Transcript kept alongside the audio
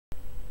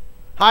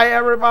Hi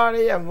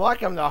everybody and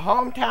welcome to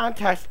Hometown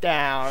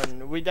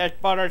Touchdown. We just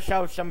bought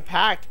ourselves some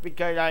packs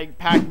because I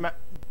packed my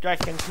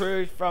Justin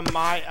Cruz from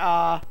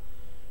my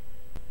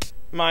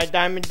my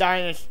Diamond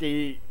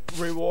Dynasty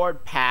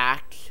reward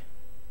packs.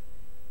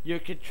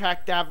 You can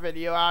check that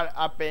video out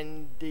up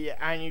in the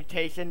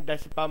annotation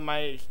just above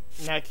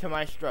next to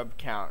my strub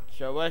count.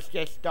 So let's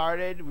get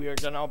started. We are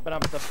gonna open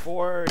up the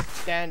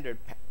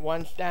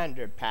one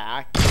standard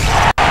pack.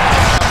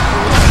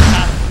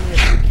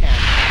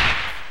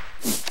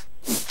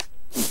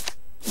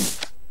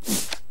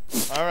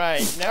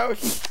 Alright, no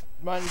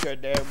one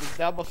good there. It was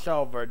double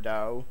silver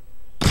though.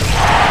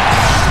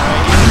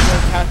 Alright, you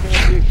can catch me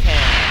if you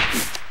can.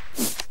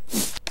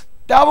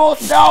 Double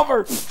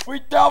silver! We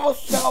double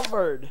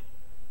silvered!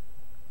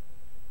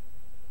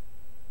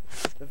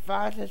 The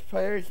fastest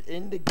players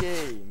in the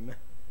game.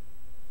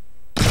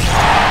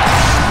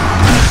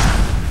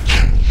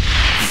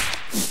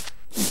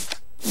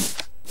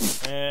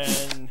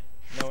 And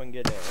no one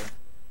get there.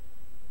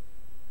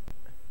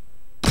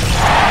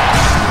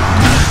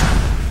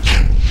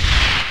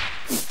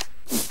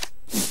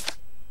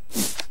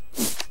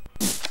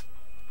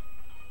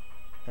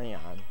 Hang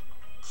on.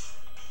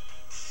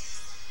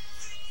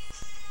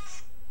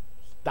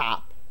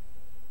 Stop.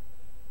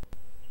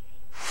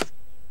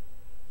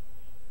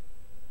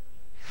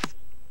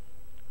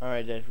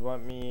 Alright, just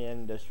want me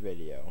in this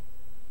video.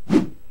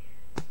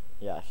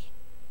 Yes.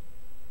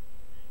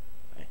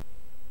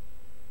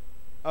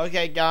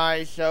 Okay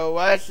guys, so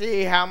let's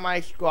see how my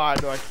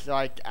squad looks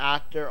like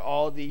after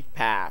all these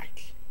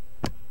packs.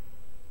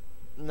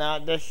 Now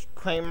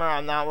disclaimer,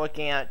 I'm not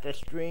looking at the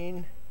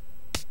screen.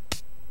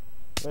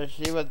 Let's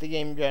see what the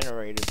game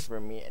generated for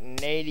me. An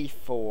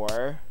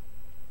 84.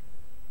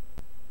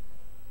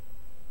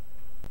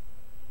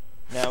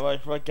 Now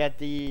let's look at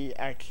the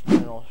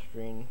external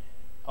screen.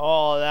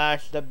 Oh,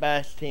 that's the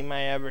best team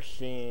I ever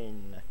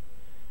seen.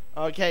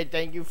 Okay,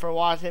 thank you for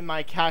watching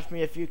my Catch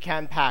Me If You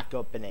Can pack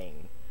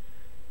opening.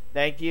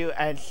 Thank you,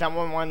 and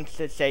someone wants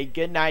to say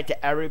good night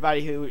to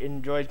everybody who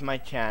enjoys my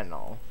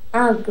channel.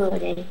 Oh,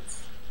 good.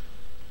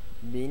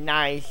 Be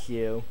nice,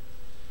 you.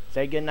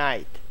 Say good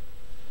night.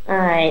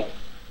 Alright.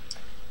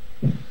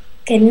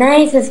 Good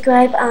night.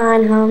 Subscribe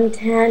on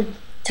Hometown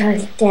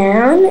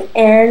Touchdown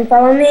and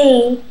follow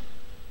me.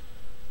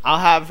 I'll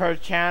have her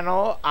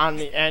channel on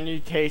the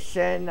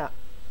annotation,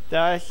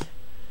 thus,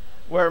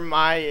 where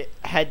my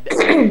head,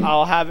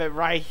 I'll have it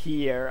right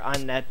here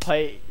on that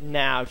Play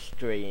Now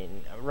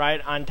screen,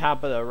 right on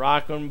top of the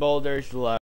Rock and Boulders logo.